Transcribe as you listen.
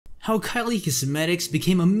How Kylie Cosmetics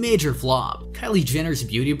became a major flop. Kylie Jenner's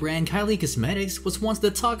beauty brand Kylie Cosmetics was once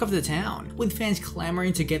the talk of the town, with fans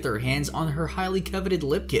clamoring to get their hands on her highly coveted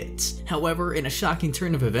lip kits. However, in a shocking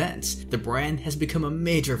turn of events, the brand has become a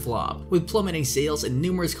major flop, with plummeting sales and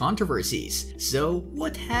numerous controversies. So,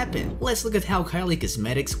 what happened? Let's look at how Kylie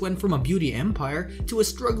Cosmetics went from a beauty empire to a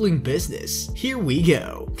struggling business. Here we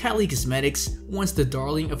go. Kylie Cosmetics, once the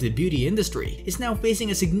darling of the beauty industry, is now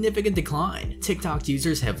facing a significant decline. TikTok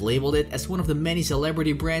users have labeled it as one of the many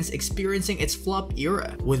celebrity brands experiencing its flop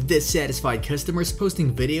era, with dissatisfied customers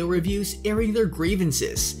posting video reviews airing their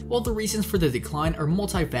grievances. While the reasons for the decline are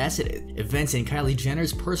multifaceted, events in Kylie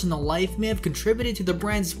Jenner's personal life may have contributed to the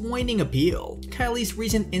brand's waning appeal. Kylie's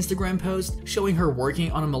recent Instagram post showing her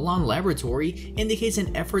working on a Milan laboratory indicates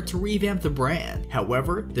an effort to revamp the brand.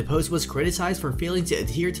 However, the post was criticized for failing to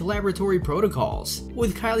adhere to laboratory protocols,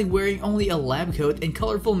 with Kylie wearing only a lab coat and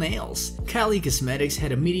colorful nails. Kylie Cosmetics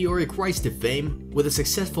had a meteoric rise to fame with a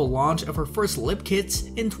successful launch of her first lip kits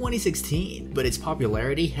in 2016, but its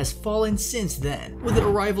popularity has fallen since then. With the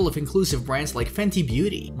arrival of inclusive brands like Fenty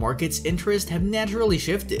Beauty, market's interests have naturally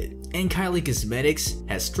shifted, and Kylie Cosmetics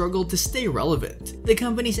has struggled to stay relevant. The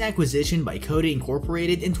company's acquisition by Coty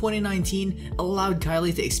Incorporated in 2019 allowed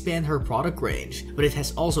Kylie to expand her product range, but it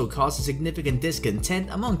has also caused a significant discontent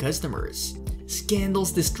among customers.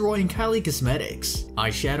 Scandals destroying Kylie Cosmetics.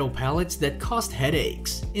 Eyeshadow palettes that cost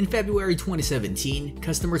headaches. In February 2017,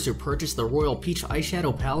 customers who purchased the Royal Peach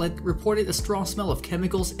eyeshadow palette reported a strong smell of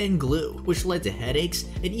chemicals and glue, which led to headaches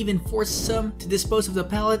and even forced some to dispose of the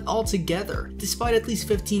palette altogether. Despite at least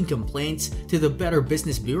 15 complaints to the Better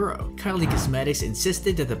Business Bureau, Kylie Cosmetics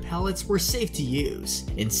insisted that the palettes were safe to use.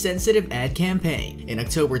 Insensitive ad campaign. In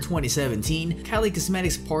October 2017, Kylie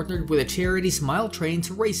Cosmetics partnered with a charity Smile Train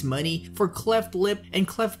to raise money for cleft lip and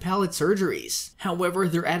cleft palate surgeries. However,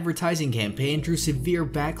 their advertising campaign drew severe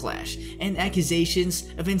backlash and accusations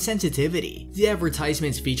of insensitivity. The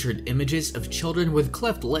advertisements featured images of children with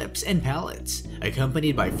cleft lips and palates,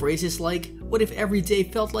 accompanied by phrases like, "What if every day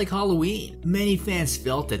felt like Halloween?" Many fans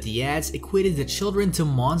felt that the ads equated the children to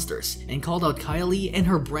monsters and called out Kylie and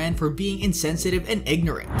her brand for being insensitive and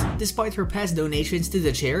ignorant. Despite her past donations to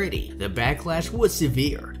the charity, the backlash was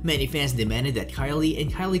severe. Many fans demanded that Kylie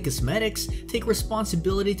and Kylie Cosmetics take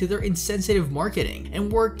responsibility to their insensitive marketing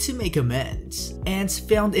and work to make amends. Ants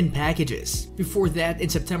found in packages. Before that, in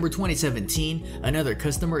September 2017, another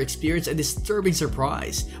customer experienced a disturbing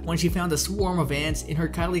surprise when she found a swarm of ants in her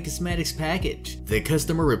Kylie Cosmetics package. The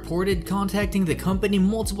customer reported contacting the company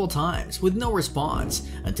multiple times with no response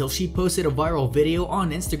until she posted a viral video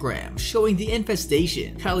on Instagram showing the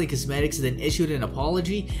infestation. Kylie Cosmetics then issued an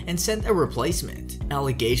apology and sent a replacement.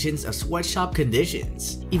 Allegations of sweatshop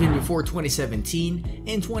conditions. Even before 2017,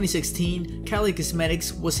 in 2016, Kylie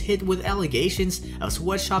Cosmetics was hit with allegations of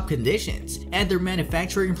sweatshop conditions at their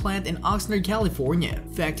manufacturing plant in Oxnard, California.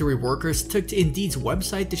 Factory workers took to Indeed's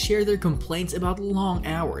website to share their complaints about long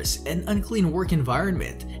hours, an unclean work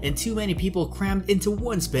environment, and too many people crammed into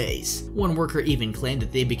one space. One worker even claimed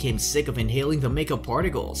that they became sick of inhaling the makeup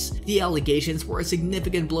particles. The allegations were a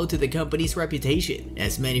significant blow to the company's reputation,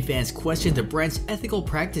 as many fans questioned the brand's ethical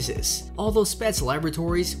practices. Although Spatz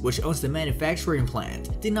Laboratories, which owns the manufacturing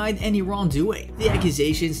plant, denied any wrongdoing, the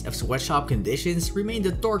accusations of sweatshop conditions remained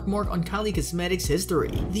a dark mark on Kylie Cosmetics'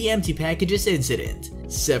 history. The empty packages incident.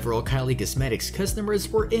 Several Kylie Cosmetics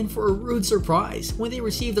customers were in for a rude surprise when they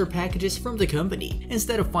received their packages from the company.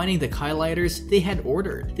 Instead of finding the highlighters they had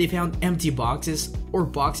ordered, they found empty boxes or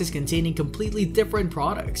boxes containing completely different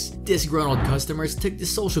products. Disgruntled customers took to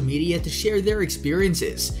social media to share their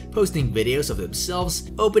experiences, posting videos of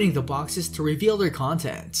themselves opening the boxes to reveal their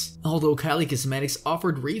contents. Although Kylie Cosmetics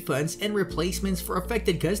offered refunds and replacements for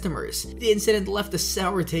affected customers, the incident left a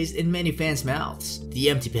sour taste in many fans' mouths. The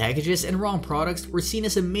empty packages and wrong products were seen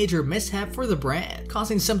as a major mishap for the brand,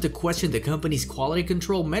 causing some to question the company's quality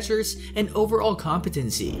control measures and overall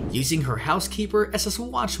competency. Using her housekeeper as a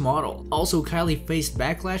swatch model. Also, Kylie faced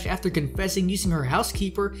backlash after confessing using her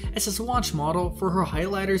housekeeper as a swatch model for her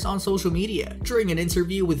highlighters on social media. During an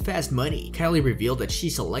interview with Fast Money, Kylie revealed that she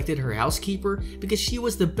selected her housekeeper because she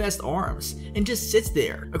was the best arms and just sits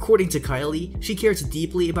there. According to Kylie, she cares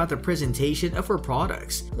deeply about the presentation of her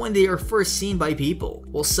products when they are first seen by people.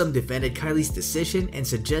 While some defended Kylie's decision and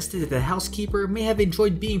suggested that the housekeeper may have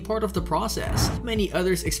enjoyed being part of the process, many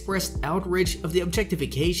others expressed outrage of the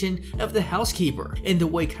objectification of the housekeeper and the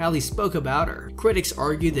way Kylie spoke about her. Critics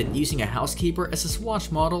argued that using a housekeeper as a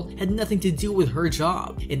swatch model had nothing to do with her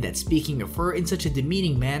job, and that speaking of her in such a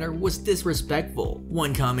demeaning manner was disrespectful.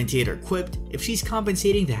 One commentator quipped, "If she's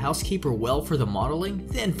compensating the housekeeper well for the modeling,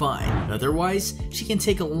 then fine. Otherwise, she can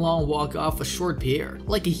take a long walk off a short pier,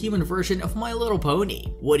 like a human version of My Little Pony."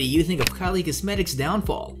 What do you think of Kylie Cosmetics'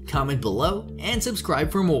 downfall? Comment below and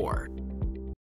subscribe for more.